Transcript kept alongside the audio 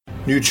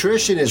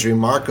Nutrition is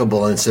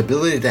remarkable in its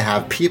ability to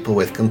have people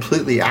with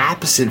completely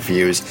opposite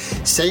views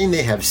saying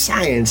they have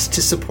science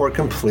to support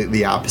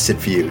completely opposite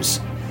views.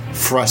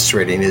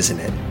 Frustrating, isn't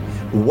it?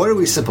 What are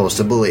we supposed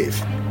to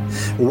believe?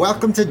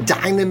 Welcome to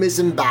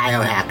Dynamism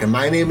Biohacker.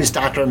 My name is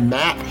Dr.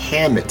 Matt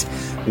Hammett,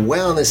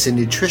 wellness and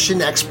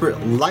nutrition expert,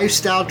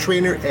 lifestyle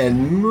trainer,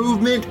 and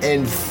movement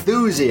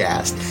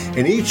enthusiast.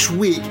 And each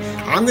week,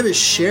 I'm going to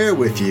share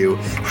with you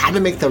how to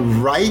make the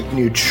right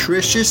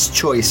nutritious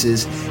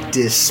choices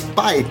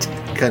despite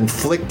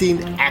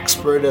conflicting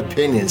expert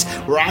opinions,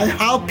 where I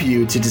help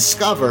you to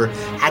discover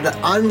how to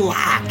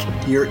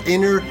unlock your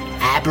inner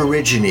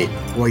aborigine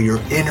or your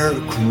inner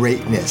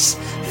greatness.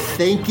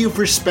 Thank you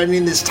for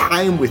spending this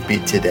time with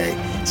me today.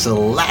 So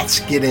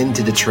let's get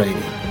into the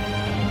training.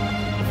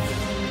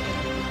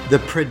 The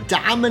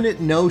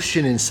predominant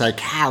notion in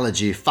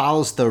psychology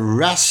follows the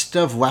rest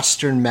of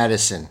Western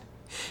medicine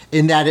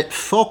in that it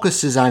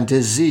focuses on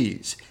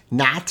disease,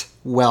 not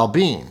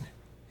well-being.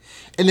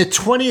 In the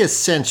 20th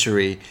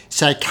century,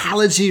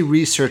 psychology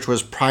research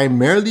was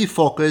primarily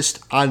focused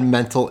on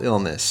mental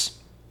illness.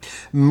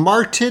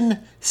 Martin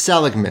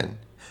Seligman,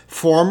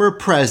 former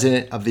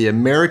president of the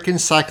American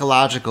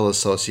Psychological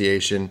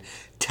Association,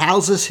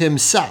 tells us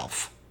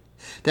himself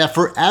that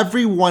for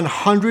every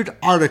 100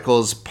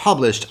 articles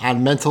published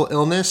on mental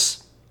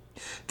illness,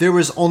 there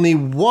was only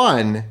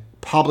one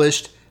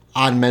published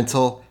on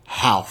mental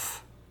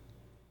health.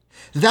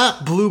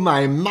 That blew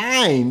my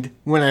mind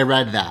when I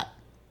read that.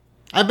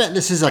 I bet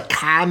this is a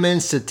common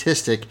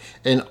statistic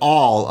in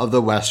all of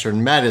the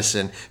Western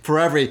medicine. For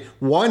every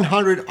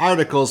 100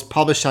 articles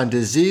published on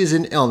disease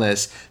and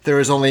illness, there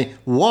is only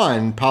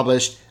one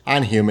published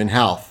on human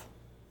health.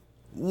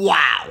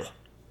 Wow!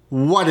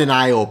 What an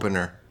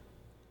eye-opener.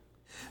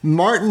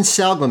 Martin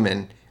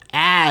Seligman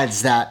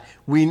adds that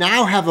we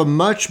now have a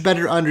much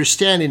better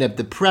understanding of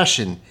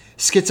depression,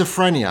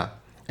 schizophrenia,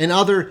 and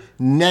other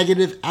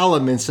negative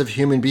elements of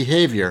human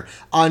behavior.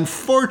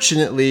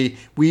 Unfortunately,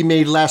 we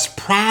made less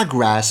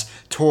progress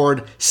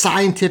toward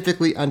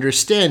scientifically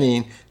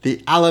understanding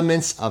the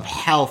elements of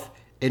health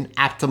and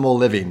optimal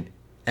living,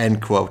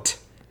 end quote.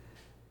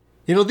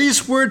 You know,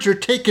 these words are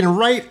taken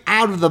right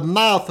out of the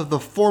mouth of the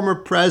former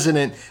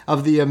president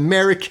of the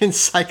American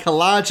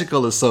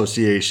Psychological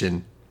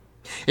Association.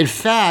 In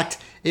fact,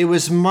 it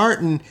was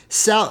Martin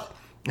I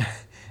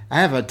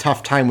have a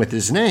tough time with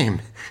his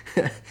name.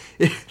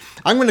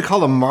 I'm going to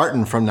call him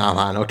Martin from now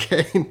on,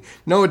 okay?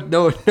 No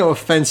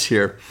offense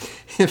here.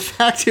 In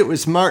fact, it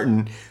was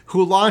Martin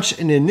who launched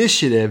an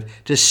initiative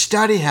to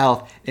study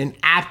health and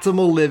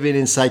optimal living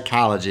in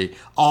psychology,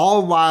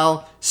 all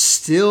while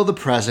still the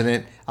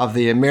president of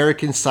the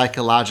American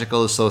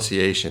Psychological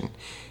Association.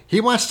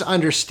 He wants to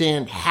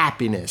understand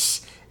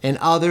happiness and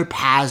other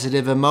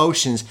positive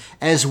emotions,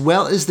 as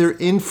well as their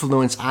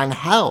influence on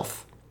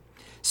health.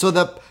 So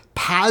the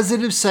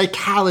positive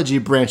psychology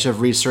branch of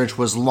research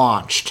was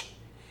launched.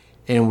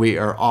 And we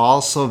are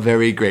all so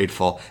very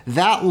grateful.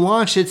 That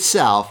launch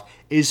itself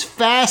is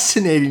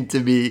fascinating to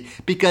me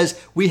because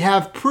we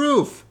have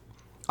proof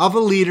of a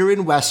leader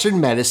in Western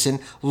medicine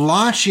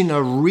launching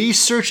a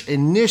research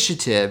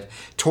initiative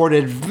toward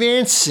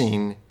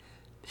advancing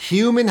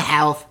human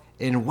health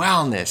and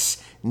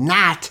wellness,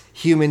 not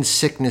human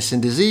sickness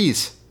and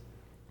disease.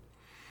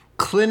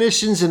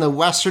 Clinicians in the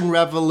Western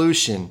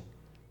Revolution.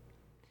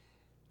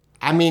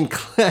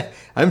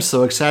 I'm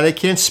so excited I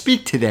can't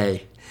speak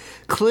today.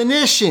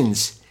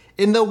 Clinicians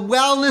in the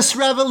wellness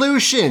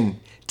revolution,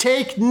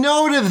 take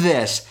note of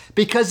this,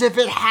 because if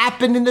it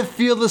happened in the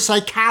field of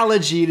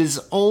psychology, it is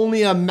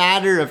only a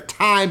matter of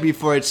time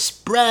before it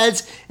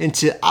spreads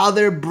into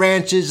other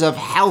branches of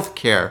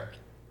healthcare.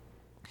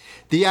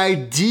 The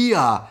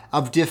idea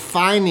of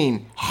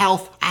defining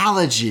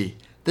healthology,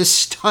 the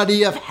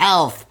study of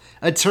health,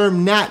 a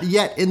term not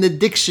yet in the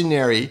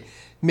dictionary,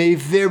 may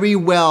very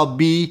well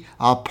be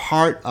a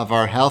part of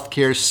our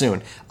healthcare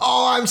soon.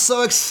 Oh, I'm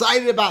so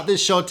excited about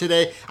this show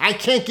today. I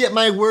can't get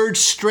my words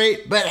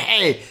straight, but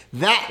hey,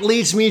 that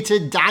leads me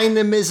to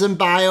Dynamism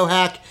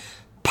Biohack,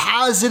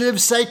 positive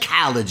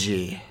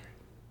psychology.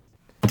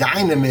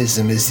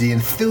 Dynamism is the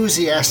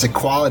enthusiastic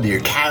quality or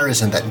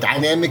charism that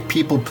dynamic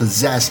people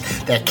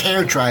possess that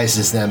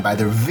characterizes them by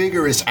their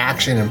vigorous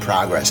action and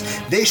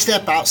progress. They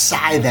step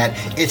outside that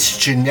it's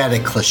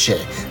genetic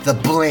cliche, the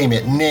blame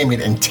it, name it,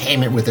 and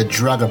tame it with a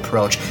drug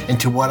approach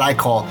into what I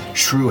call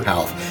true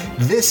health.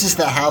 This is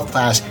the health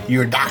class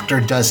your doctor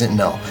doesn't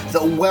know, the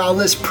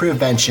wellness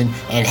prevention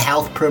and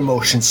health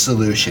promotion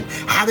solution,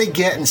 how to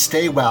get and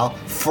stay well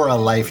for a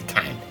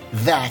lifetime.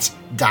 That's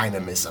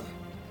dynamism.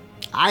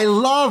 I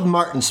love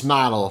Martin's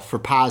model for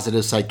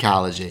positive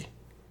psychology.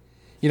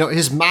 You know,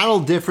 his model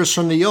differs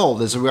from the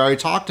old, as we already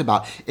talked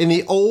about. In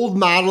the old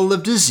model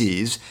of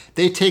disease,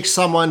 they take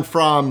someone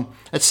from,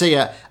 let's say,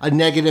 a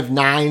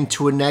 -9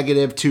 to a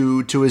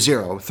 -2 to a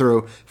 0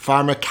 through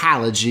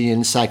pharmacology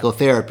and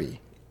psychotherapy.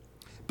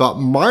 But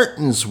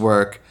Martin's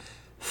work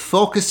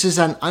focuses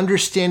on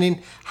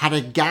understanding how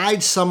to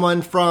guide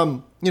someone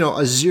from,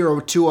 a 0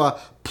 to a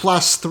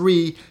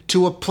 +3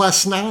 to a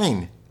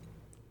 +9.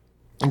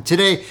 And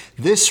today,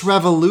 this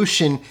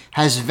revolution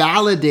has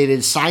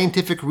validated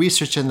scientific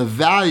research on the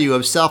value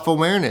of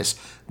self-awareness,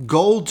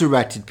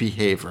 goal-directed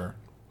behavior,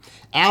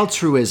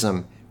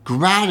 altruism,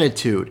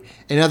 gratitude,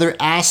 and other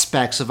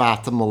aspects of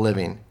optimal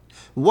living.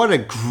 What a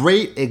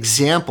great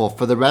example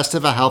for the rest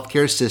of a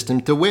healthcare system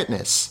to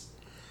witness.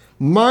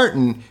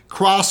 Martin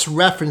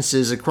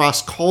cross-references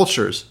across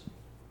cultures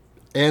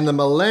and the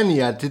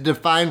millennia to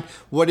define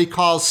what he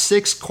calls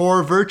 6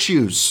 core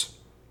virtues.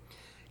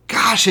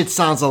 Gosh, it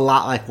sounds a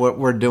lot like what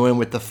we're doing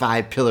with the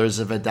 5 pillars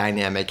of a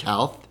dynamic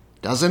health,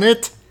 doesn't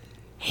it?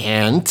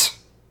 Hint.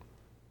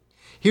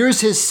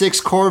 Here's his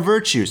 6 core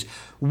virtues: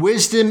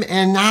 wisdom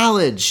and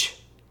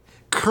knowledge,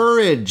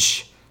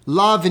 courage,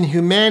 love and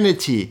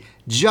humanity,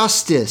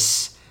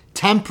 justice,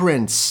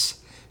 temperance,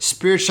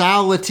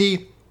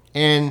 spirituality,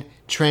 and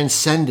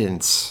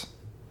transcendence.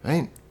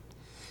 Right?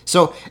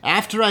 So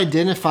after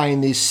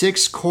identifying these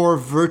 6 core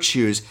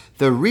virtues,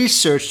 the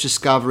research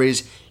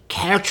discoveries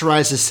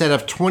characterize a set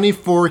of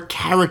 24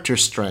 character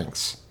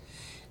strengths.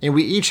 And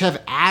we each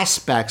have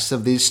aspects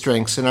of these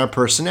strengths in our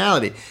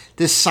personality.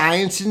 The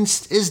science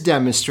is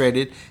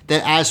demonstrated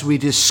that as we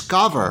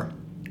discover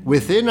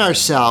within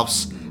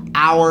ourselves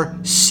our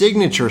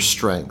signature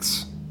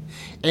strengths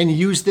and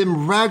use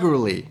them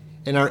regularly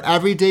in our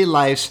everyday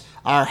lives,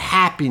 our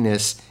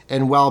happiness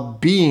and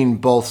well-being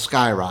both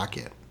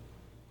skyrocket.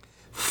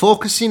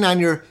 Focusing on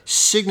your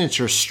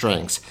signature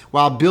strengths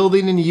while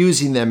building and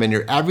using them in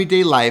your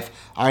everyday life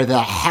are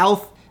the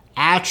health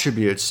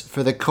attributes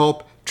for the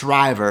COPE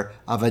driver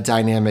of a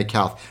dynamic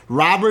health.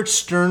 Robert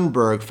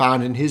Sternberg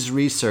found in his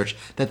research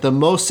that the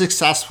most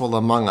successful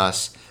among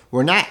us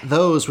were not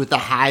those with the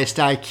highest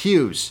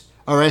IQs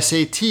or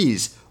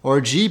SATs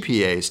or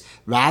GPAs.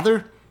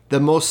 Rather, the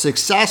most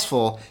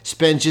successful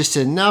spend just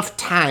enough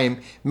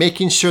time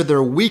making sure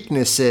their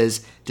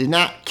weaknesses did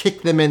not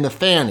kick them in the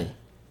fanny,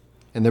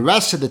 and the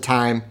rest of the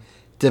time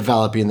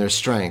developing their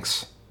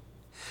strengths.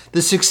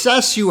 The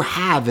success you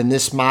have in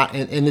this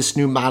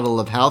new model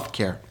of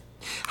healthcare,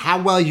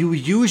 how well you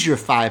use your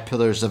 5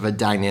 pillars of a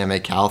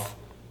dynamic health,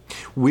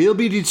 will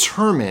be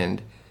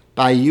determined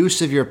by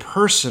use of your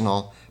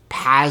personal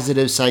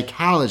positive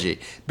psychology,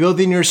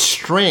 building your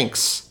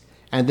strengths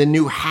and the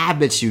new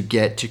habits you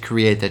get to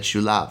create that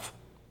you love.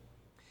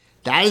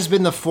 That has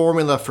been the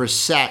formula for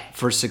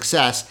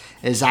success,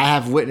 as I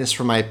have witnessed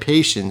from my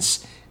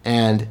patients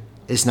and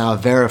is now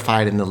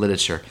verified in the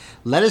literature.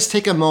 Let us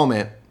take a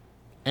moment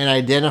and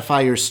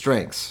identify your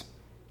strengths.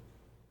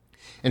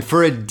 And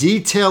for a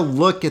detailed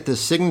look at the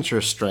signature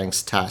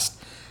strengths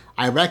test,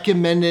 I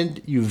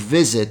recommended you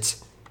visit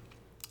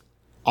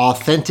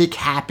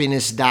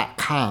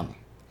AuthenticHappiness.com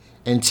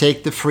and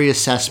take the free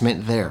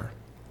assessment there.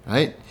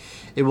 Right?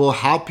 It will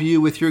help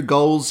you with your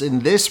goals in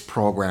this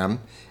program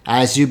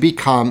as you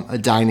become a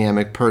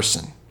dynamic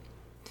person.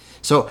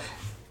 So,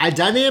 a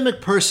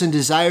dynamic person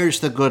desires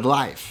the good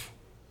life.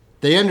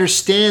 They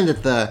understand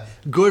that the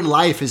good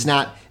life is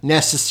not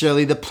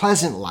necessarily the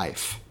pleasant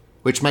life,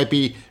 which might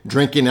be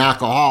drinking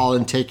alcohol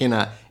and taking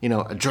a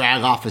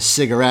drag off a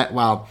cigarette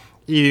while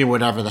eating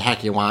whatever the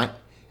heck you want,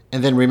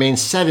 and then remain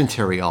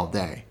sedentary all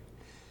day.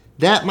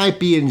 That might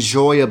be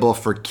enjoyable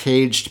for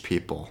caged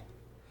people.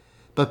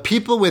 But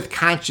people with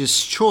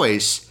conscious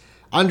choice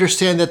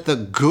understand that the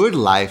good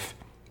life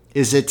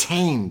is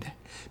attained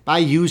by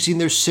using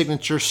their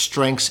signature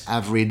strengths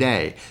every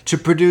day to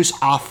produce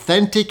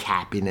authentic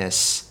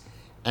happiness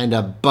and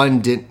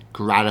abundant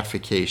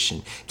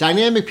gratification.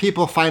 Dynamic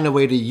people find a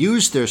way to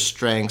use their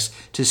strengths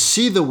to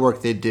see the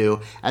work they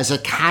do as a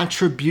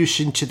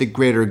contribution to the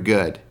greater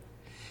good.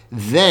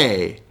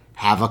 They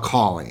have a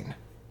calling.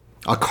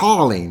 A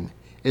calling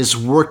is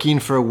working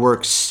for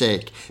work's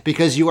sake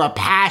because you are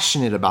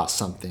passionate about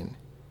something.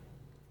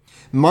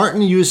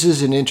 Martin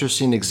uses an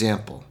interesting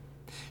example,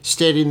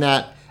 stating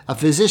that a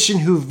physician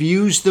who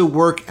views the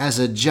work as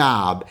a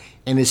job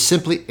and is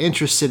simply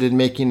interested in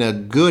making a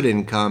good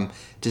income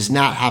does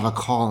not have a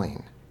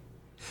calling,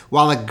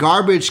 while a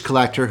garbage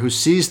collector who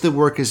sees the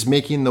work as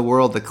making the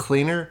world a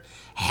cleaner,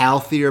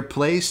 healthier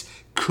place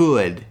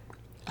could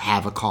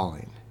have a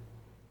calling.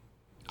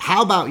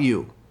 How about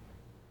you?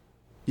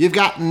 You've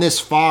gotten this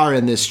far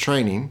in this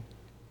training.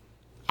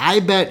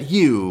 I bet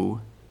you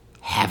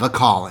have a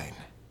calling.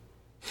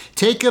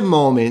 Take a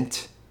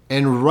moment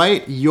and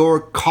write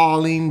your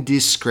calling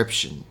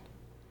description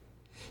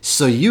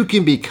so you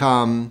can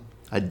become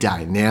a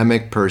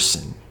dynamic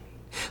person.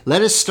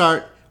 Let us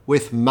start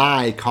with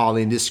my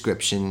calling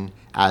description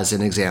as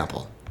an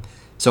example.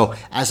 So,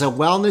 as a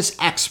wellness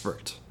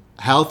expert,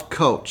 health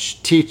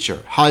coach,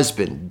 teacher,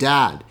 husband,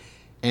 dad,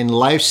 and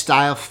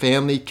lifestyle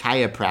family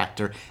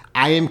chiropractor,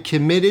 I am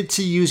committed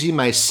to using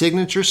my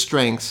signature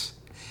strengths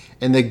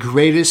in the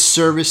greatest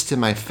service to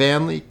my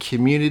family,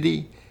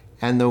 community,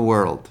 and the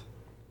world.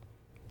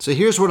 So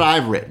here's what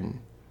I've written,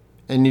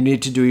 and you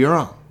need to do your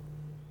own,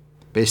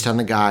 based on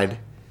the guide,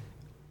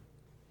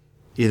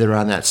 either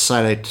on that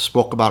site I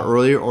spoke about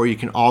earlier, or you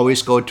can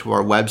always go to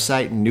our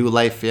website,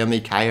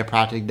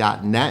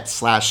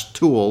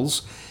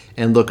 newlifefamilychiropractic.net/tools,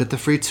 and look at the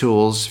free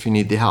tools if you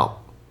need the help.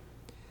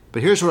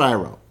 But here's what I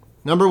wrote.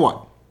 Number 1,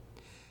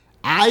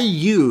 I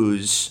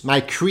use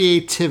my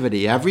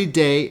creativity every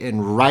day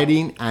in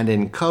writing and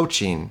in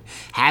coaching,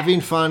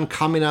 having fun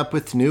coming up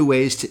with new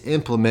ways to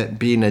implement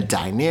being a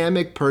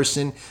dynamic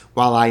person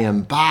while I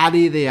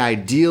embody the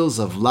ideals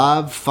of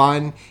love,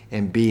 fun,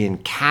 and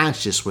being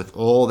conscious with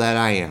all that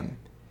I am.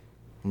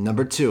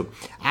 Number 2,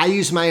 I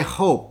use my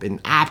hope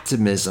and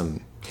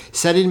optimism,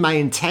 setting my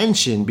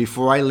intention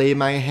before I lay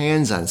my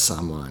hands on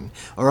someone,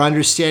 or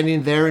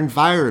understanding their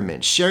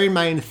environment, sharing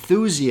my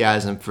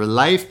enthusiasm for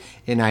life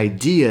and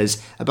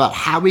ideas about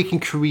how we can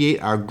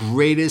create our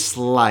greatest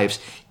lives,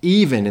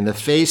 even in the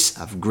face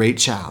of great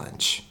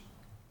challenge.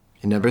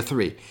 And number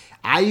 3,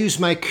 I use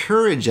my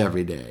courage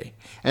every day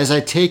as I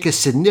take a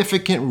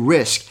significant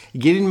risk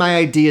getting my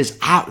ideas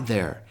out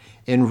there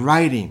in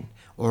writing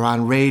or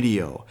on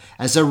radio.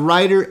 As a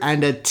writer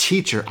and a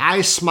teacher,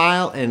 I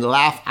smile and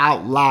laugh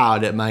out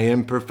loud at my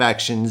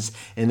imperfections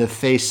in the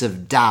face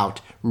of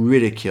doubt,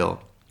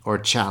 ridicule, or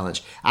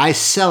challenge. I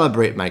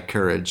celebrate my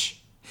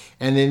courage,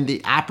 and in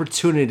the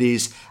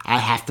opportunities I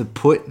have to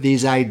put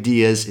these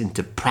ideas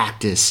into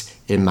practice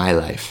in my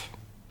life.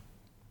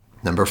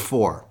 Number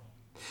 4,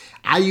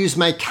 I use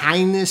my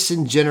kindness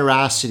and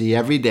generosity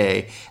every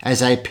day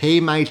as I pay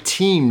my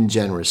team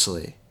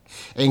generously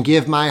and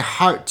give my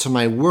heart to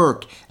my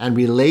work and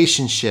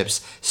relationships,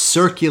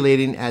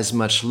 circulating as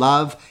much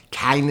love,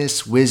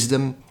 kindness,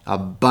 wisdom,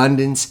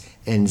 abundance,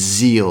 and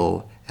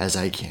zeal as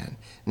I can.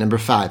 Number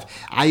 5,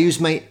 I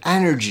use my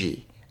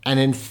energy and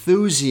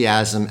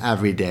enthusiasm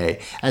every day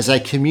as I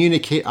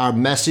communicate our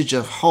message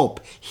of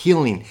hope,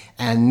 healing,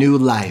 and new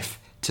life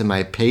to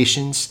my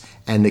patients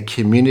and the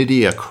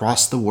community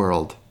across the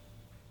world.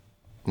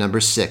 Number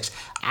 6,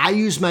 I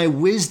use my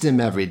wisdom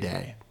every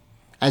day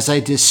as I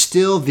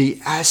distill the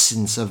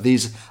essence of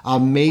these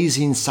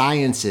amazing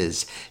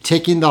sciences,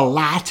 taking the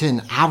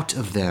Latin out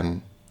of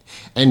them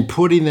and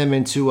putting them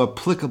into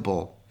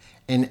applicable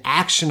and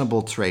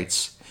actionable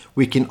traits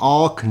we can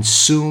all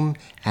consume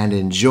and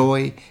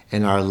enjoy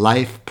in our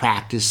life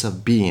practice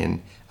of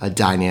being a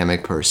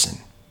dynamic person.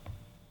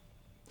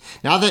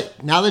 Now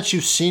that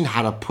you've seen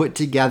how to put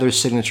together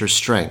signature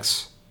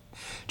strengths,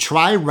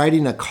 try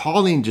writing a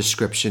calling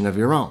description of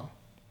your own.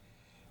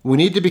 We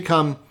need to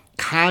become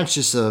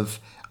conscious of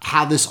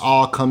how this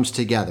all comes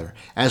together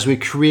as we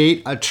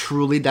create a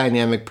truly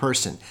dynamic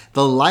person.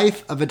 The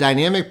life of a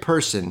dynamic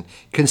person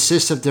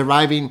consists of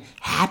deriving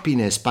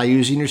happiness by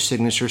using your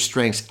signature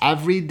strengths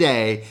every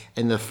day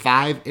in the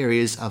 5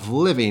 areas of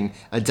living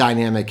a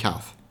dynamic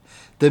health.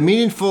 The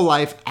meaningful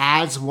life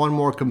adds one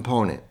more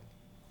component,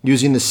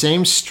 using the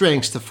same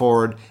strengths to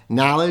forward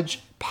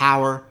knowledge,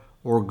 power,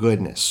 or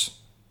goodness.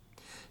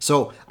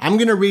 So I'm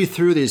going to read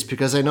through these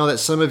because I know that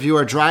some of you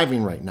are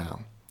driving right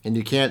now and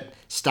you can't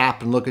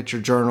stop and look at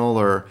your journal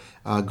or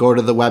go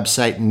to the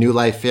website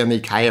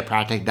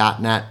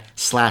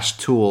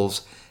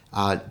newlifefamilychiropractic.net/tools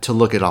to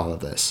look at all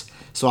of this.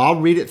 So I'll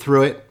read it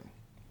through it.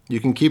 You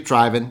can keep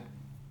driving.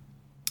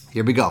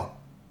 Here we go.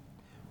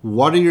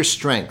 What are your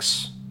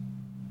strengths?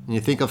 And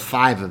you think of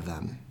 5 of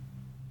them.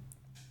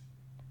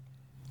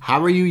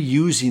 How are you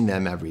using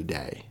them every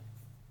day?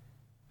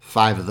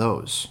 5 of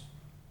those.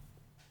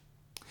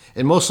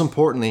 And most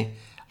importantly,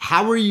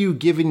 how are you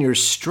giving your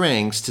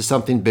strengths to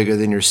something bigger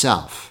than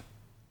yourself?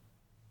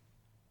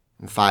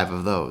 And 5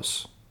 of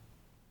those.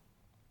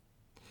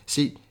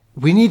 See,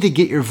 we need to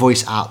get your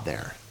voice out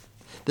there.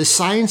 The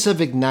science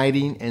of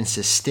igniting and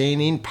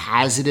sustaining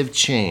positive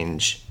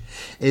change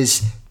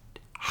is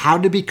how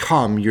to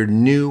become your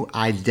new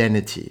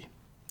identity,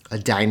 a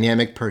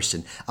dynamic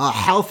person. A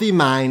healthy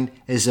mind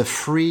is a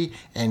free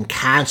and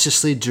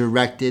consciously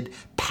directed,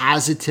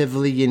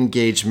 positively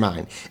engaged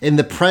mind. In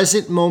the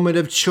present moment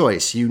of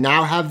choice, you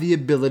now have the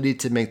ability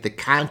to make the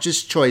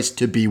conscious choice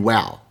to be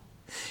well.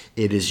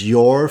 It is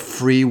your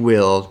free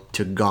will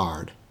to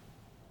guard.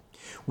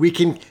 We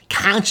can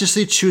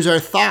consciously choose our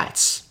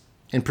thoughts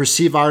and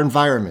perceive our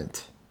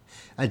environment.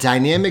 A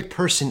dynamic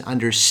person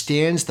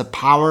understands the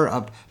power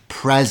of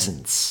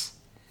presence.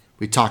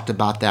 We talked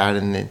about that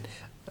in the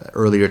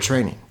earlier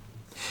training.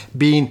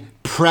 Being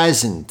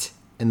present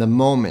in the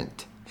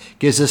moment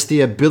gives us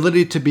the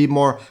ability to be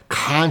more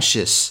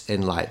conscious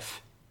in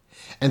life.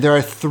 And there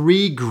are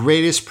 3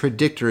 greatest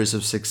predictors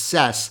of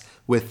success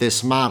with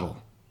this model.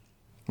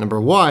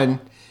 Number 1,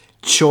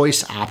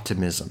 choice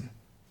optimism.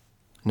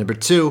 Number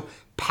 2,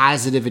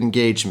 positive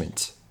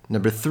engagement.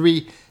 Number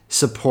 3,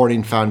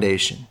 supporting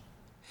foundation.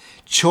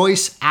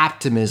 Choice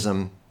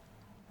optimism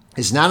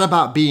is not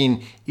about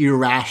being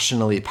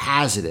irrationally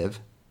positive.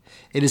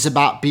 It is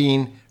about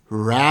being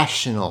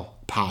rational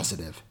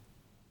positive.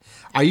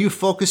 Are you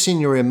focusing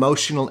your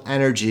emotional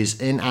energies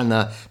in on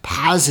the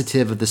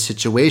positive of the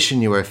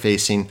situation you are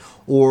facing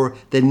or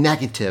the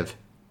negative,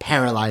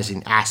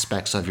 paralyzing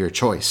aspects of your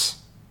choice?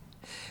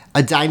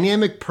 A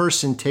dynamic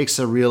person takes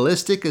a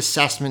realistic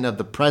assessment of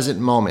the present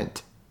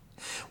moment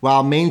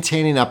while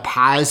maintaining a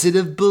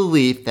positive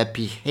belief that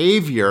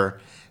behavior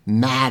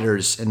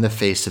matters in the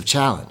face of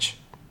challenge.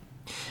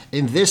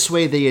 In this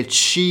way, they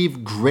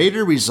achieve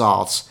greater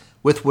results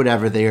with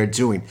whatever they are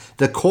doing.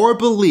 The core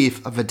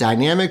belief of a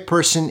dynamic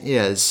person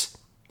is,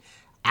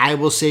 I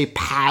will stay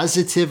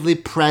positively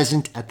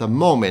present at the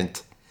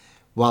moment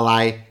while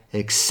I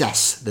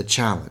access the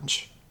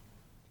challenge.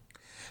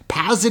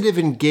 Positive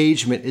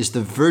engagement is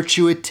the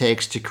virtue it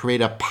takes to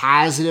create a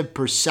positive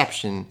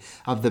perception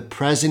of the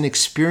present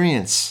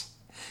experience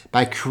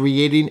by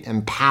creating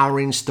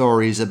empowering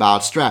stories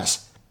about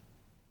stress.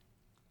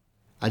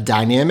 A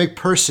dynamic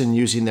person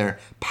using their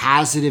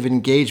positive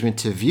engagement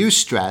to view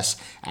stress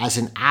as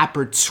an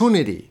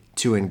opportunity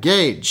to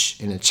engage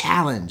in a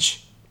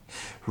challenge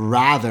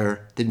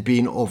rather than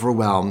being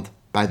overwhelmed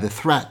by the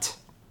threat.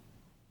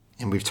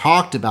 And we've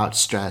talked about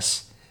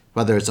stress,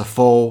 whether it's a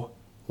foe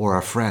or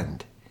a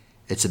friend.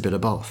 It's a bit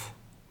of both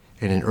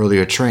in an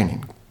earlier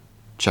training.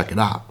 Check it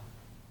out.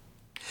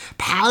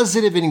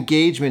 Positive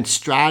engagement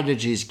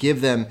strategies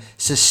give them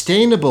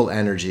sustainable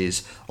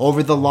energies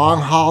over the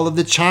long haul of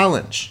the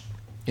challenge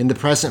in the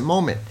present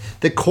moment.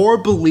 The core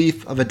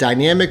belief of a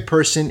dynamic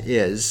person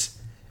is,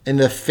 in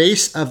the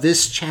face of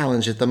this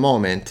challenge at the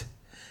moment,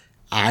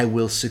 I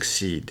will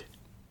succeed.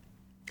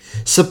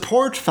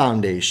 Support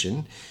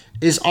foundation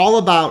is all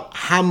about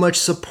how much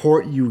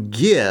support you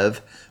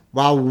give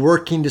while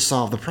working to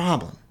solve the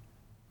problem.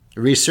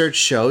 Research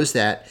shows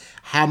that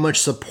how much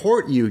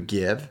support you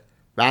give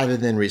rather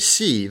than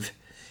receive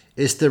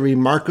is the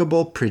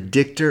remarkable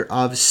predictor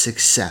of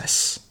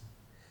success.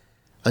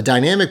 A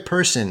dynamic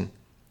person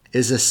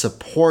is a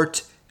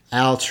support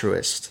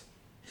altruist,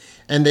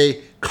 and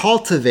they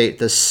cultivate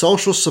the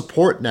social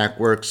support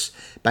networks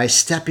by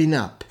stepping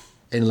up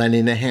and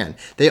lending a hand.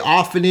 They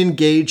often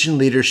engage in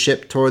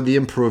leadership toward the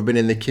improvement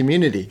in the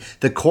community.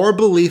 The core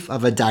belief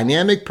of a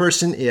dynamic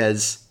person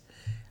is,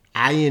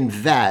 I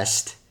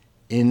invest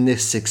in the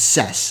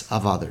success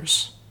of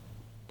others.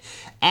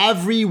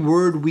 Every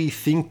word we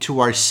think to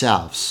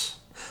ourselves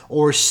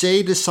or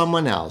say to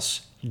someone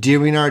else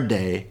during our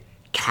day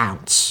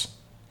counts.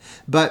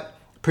 But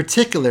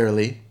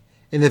particularly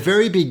in the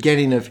very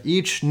beginning of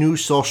each new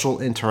social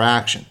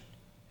interaction,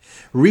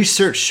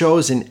 research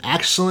shows an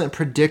excellent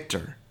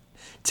predictor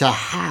to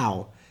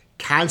how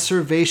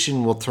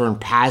conversation will turn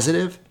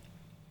positive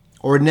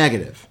or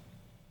negative.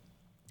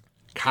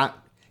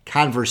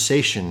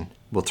 Conversation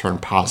will turn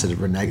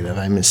positive or negative.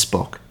 I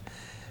misspoke,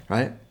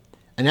 right?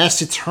 And that's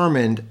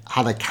determined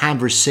how the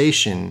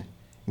conversation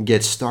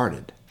gets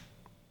started.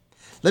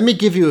 Let me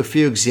give you a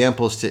few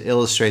examples to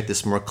illustrate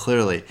this more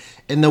clearly.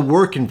 In the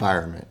work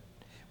environment,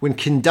 when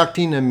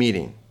conducting a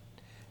meeting,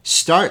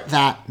 start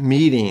that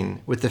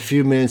meeting with a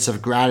few minutes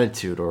of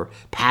gratitude or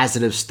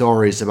positive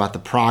stories about the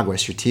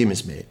progress your team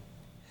has made.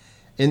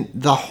 In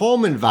the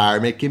home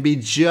environment, it can be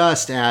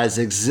just as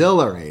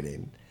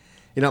exhilarating.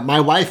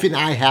 My wife and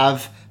I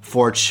have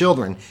 4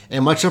 children,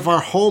 and much of our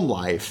home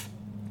life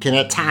can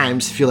at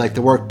times feel like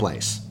the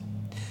workplace.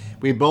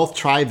 We both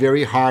try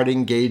very hard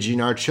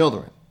engaging our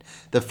children.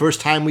 The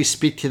first time we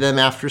speak to them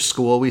after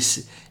school, we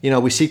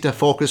seek to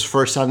focus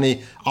first on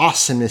the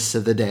awesomeness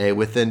of the day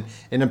with an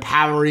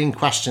empowering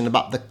question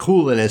about the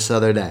coolness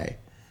of their day.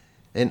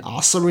 And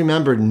also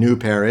remember, new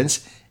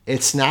parents,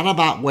 it's not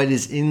about what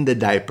is in the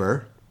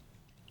diaper.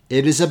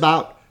 It is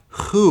about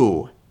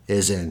who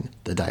is in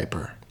the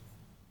diaper.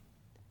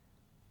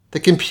 The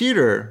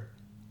computer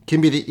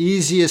can be the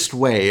easiest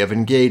way of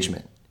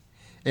engagement.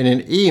 In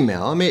an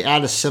email, I may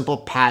add a simple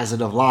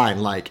positive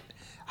line like,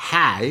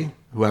 hi,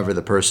 whoever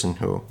the person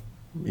who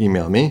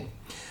emailed me,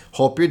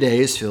 hope your day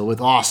is filled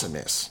with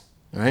awesomeness,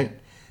 right?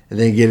 And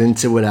then get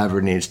into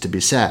whatever needs to be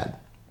said.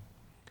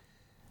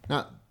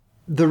 Now,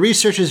 the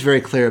research is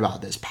very clear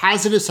about this.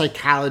 Positive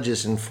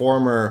psychologist and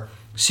former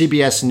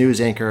CBS News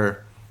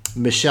anchor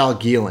Michelle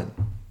Gillen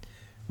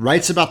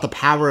writes about the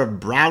power of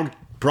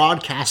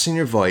broadcasting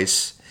your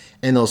voice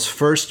in those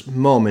first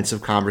moments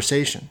of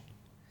conversation.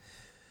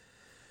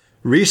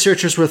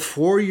 Researchers with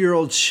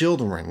 4-year-old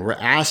children were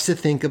asked to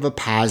think of a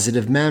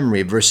positive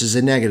memory versus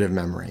a negative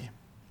memory.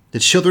 The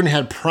children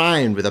had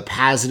primed with a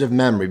positive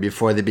memory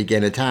before they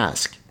began a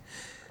task.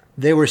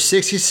 They were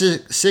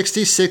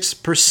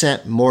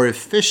 66% more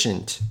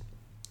efficient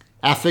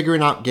at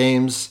figuring out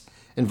games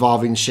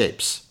involving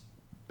shapes.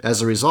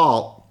 As a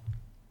result,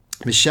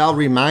 Michelle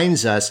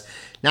reminds us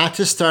not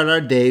to start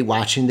our day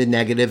watching the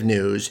negative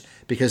news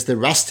because the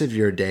rest of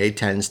your day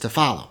tends to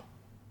follow.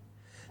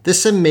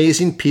 This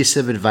amazing piece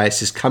of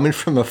advice is coming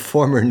from a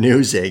former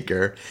news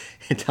anchor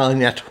and telling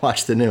me not to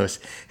watch the news.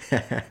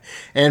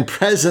 And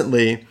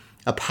presently,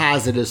 a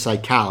positive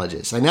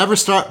psychologist. I never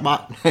start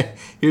my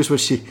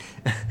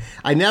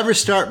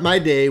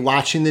day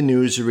watching the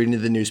news or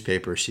reading the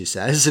newspaper, she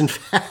says. In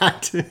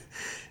fact,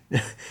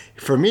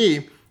 for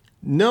me,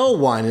 no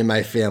one in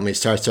my family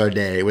starts our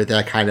day with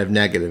that kind of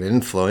negative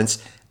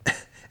influence.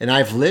 And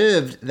I've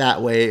lived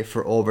that way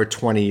for over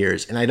 20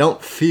 years, and I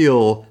don't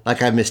feel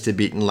like I've missed a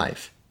beat in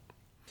life.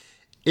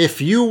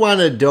 If you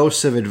want a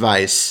dose of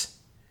advice,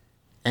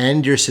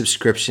 end your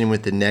subscription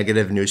with the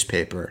negative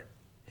newspaper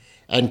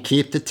and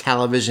keep the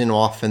television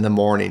off in the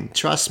morning.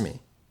 Trust me,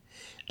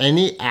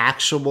 any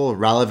actual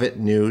relevant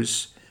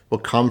news will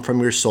come from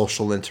your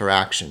social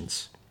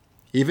interactions.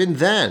 Even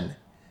then,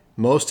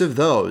 most of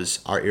those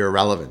are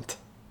irrelevant.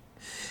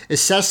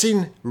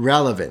 Assessing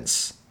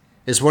relevance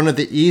is one of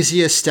the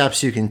easiest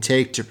steps you can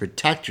take to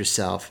protect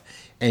yourself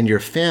and your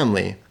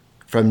family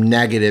from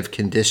negative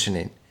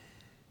conditioning.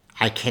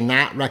 I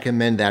cannot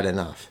recommend that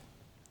enough.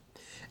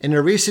 In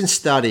a recent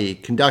study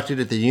conducted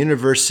at the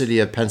University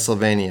of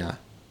Pennsylvania,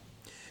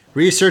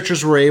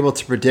 researchers were able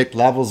to predict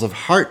levels of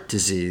heart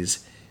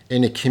disease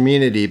in a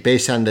community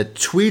based on the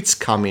tweets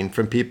coming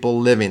from people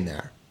living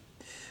there.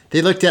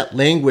 They looked at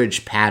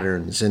language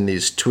patterns in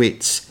these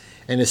tweets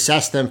and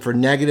assessed them for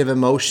negative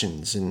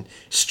emotions and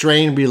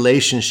strained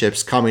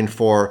relationships coming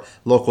for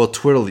local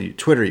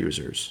Twitter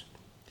users.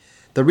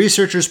 The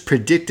researchers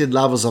predicted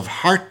levels of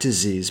heart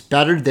disease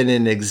better than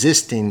an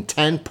existing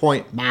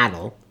 10-point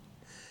model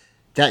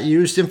that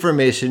used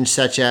information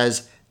such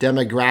as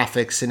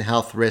demographics and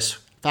health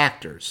risk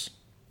factors,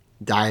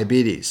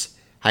 diabetes,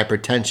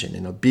 hypertension,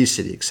 and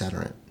obesity,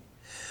 etc.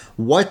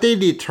 What they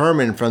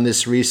determined from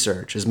this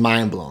research is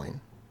mind-blowing.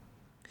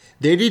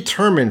 They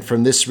determined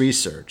from this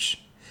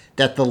research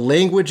that the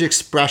language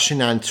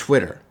expression on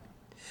Twitter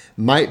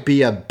might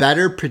be a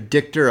better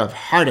predictor of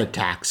heart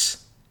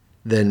attacks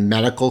than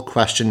medical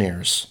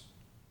questionnaires.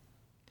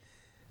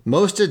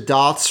 Most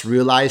adults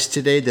realize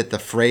today that the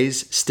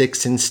phrase,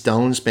 "sticks and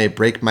stones may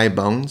break my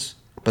bones,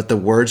 but the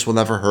words will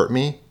never hurt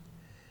me,"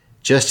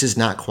 just is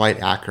not quite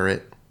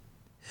accurate.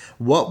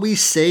 What we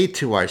say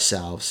to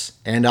ourselves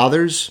and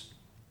others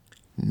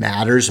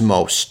matters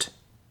most.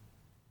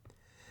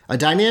 A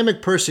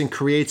dynamic person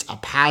creates a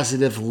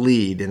positive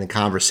lead in a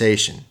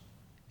conversation,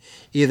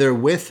 either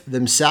with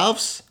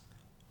themselves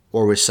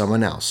or with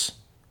someone else,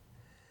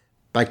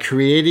 by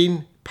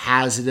creating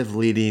positive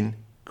leading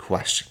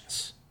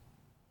questions.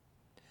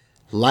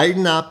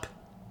 Lighten up,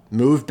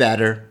 move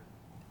better,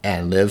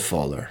 and live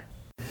fuller.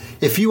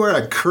 If you are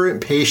a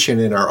current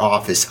patient in our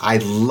office, I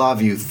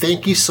love you.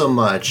 Thank you so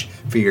much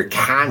for your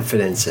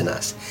confidence in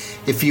us.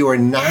 If you are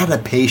not a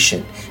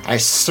patient, I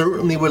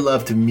certainly would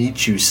love to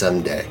meet you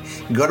someday.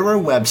 Go to our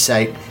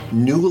website,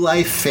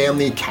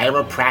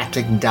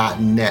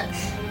 newlifefamilychiropractic.net.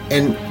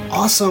 And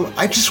also,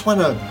 I just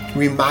want to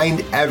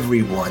remind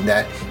everyone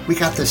that we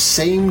got the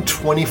same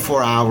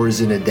 24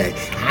 hours in a day.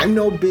 I'm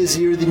no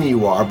busier than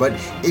you are, but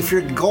if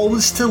your goal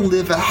is to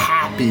live a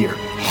happier,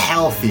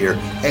 healthier,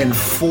 and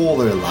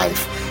fuller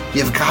life,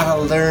 you've got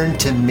to learn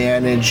to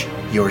manage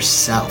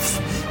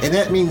yourself. And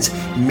that means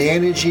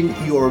managing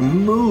your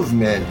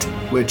movement,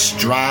 which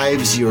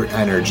drives your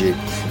energy.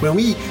 When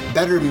we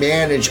better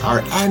manage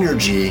our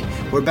energy,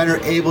 we're better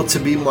able to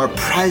be more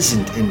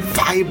present and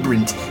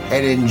vibrant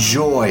and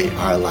enjoy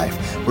our life.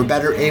 We're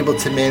better able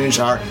to manage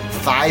our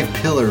 5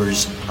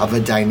 pillars of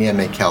a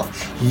dynamic health.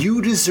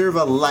 You deserve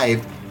a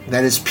life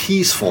that is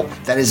peaceful,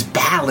 that is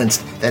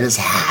balanced, that is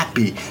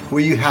happy,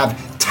 where you have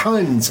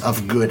tons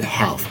of good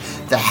health.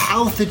 The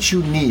health that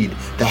you need,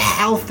 the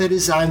health that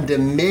is on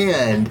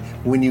demand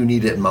when you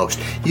need it most.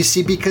 You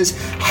see, because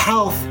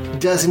health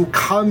doesn't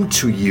come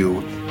to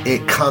you,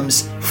 it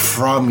comes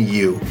from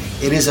you.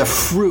 It is a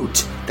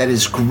fruit that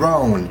is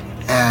grown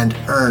and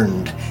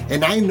earned.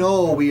 And I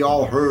know we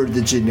all heard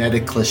the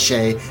genetic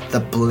cliche,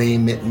 the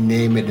blame it,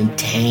 name it, and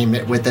tame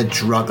it with a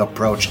drug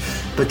approach.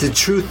 But the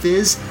truth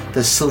is,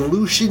 the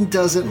solution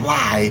doesn't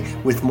lie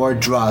with more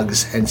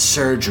drugs and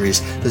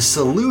surgeries. The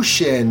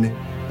solution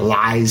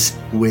lies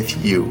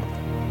with you.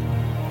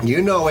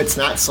 You know, it's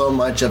not so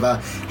much of a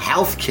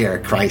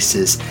healthcare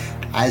crisis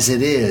as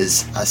it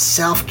is a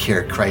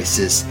self-care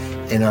crisis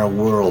in our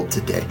world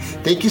today.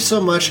 Thank you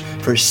so much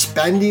for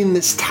spending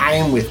this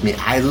time with me.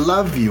 I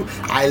love you.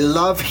 I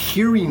love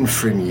hearing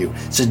from you.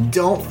 So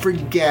don't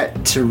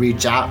forget to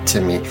reach out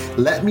to me.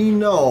 Let me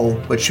know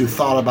what you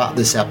thought about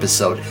this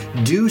episode.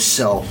 Do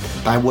so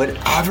by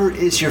whatever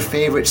is your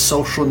favorite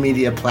social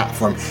media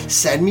platform.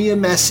 Send me a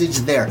message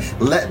there.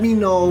 Let me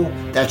know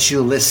that you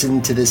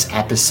listened to this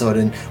episode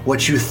and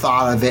what you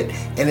thought of it.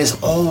 And as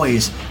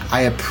always,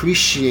 I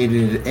appreciate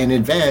it in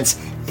advance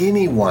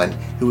anyone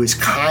who is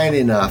kind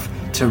enough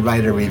to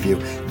write a review.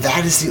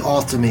 That is the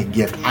ultimate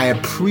gift. I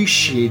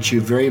appreciate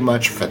you very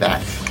much for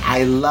that.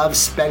 I love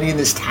spending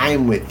this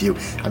time with you.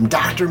 I'm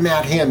Dr.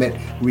 Matt Hammett,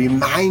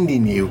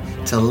 reminding you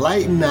to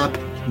lighten up,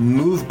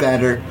 move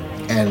better,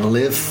 and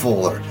live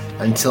fuller.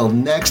 Until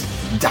next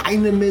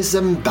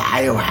Dynamism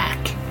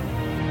Biohack.